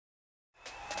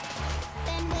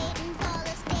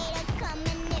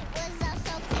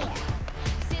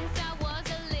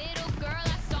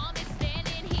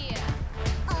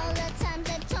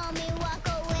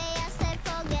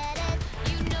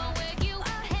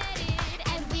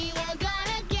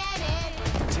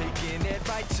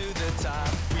the top.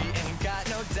 We ain't got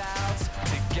no doubts.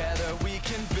 Together we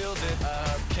can build it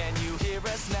up. Can you hear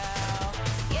us now?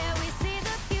 Yeah, we see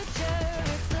the future.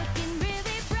 It's looking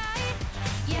really bright.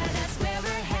 Yeah, that's where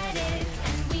we're headed,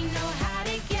 and we know how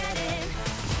to get it.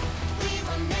 We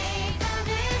were made for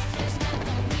this. There's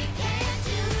nothing we can't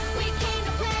do. We came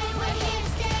to play. We're here to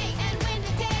stay and win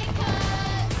the day.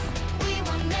 'Cause we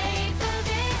were made for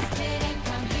this. Didn't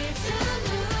come here to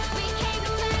lose. We came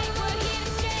to play. We're here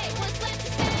to stay. What's left to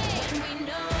say? And we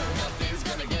know nothing's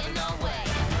gonna get in our way.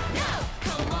 No,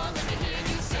 come on, let me hear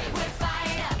you say we're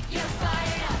fired up. You're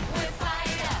fired up. We're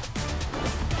fired up.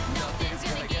 Nothing's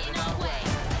gonna get in our way.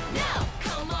 No,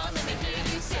 come on, let me hear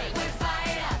you say we're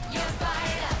fired up. You're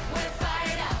fired up. We're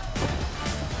fired up.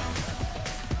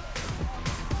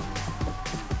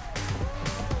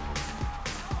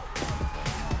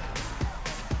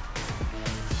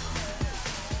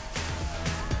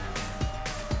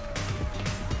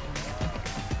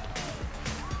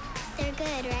 They're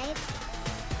good, right?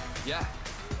 Yeah.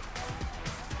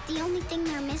 The only thing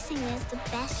they're missing is the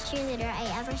best cheerleader I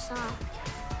ever saw.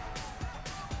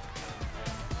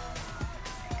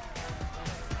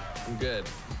 I'm good.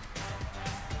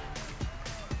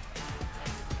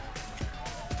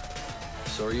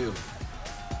 So are you.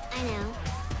 I know.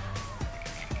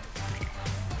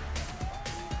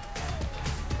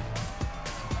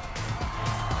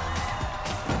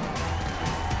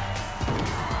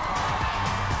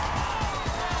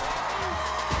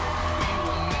 We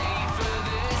were made for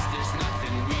this. There's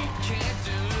nothing we can't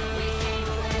do. We came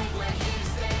to play. We're here to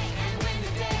stay and win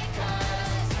the day.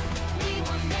 'Cause we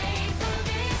were made for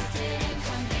this. Didn't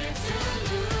come here to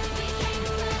lose. We came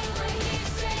to play. We're here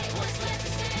to stay. What's left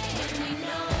to say? And we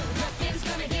know nothing's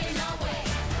gonna get in our way.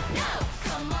 No,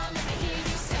 come on, let me hear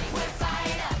you say we're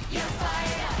fired up. You're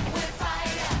fired up. We're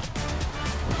fired up.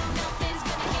 Nothing's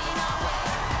gonna get in our way.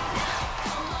 No,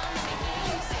 come on, let me hear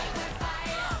you say we're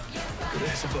fired up. You're fired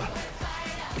Красиво.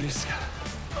 Близко.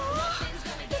 Nothing's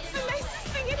gonna get in It's the nicest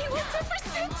thing anyone's ever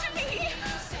said to me.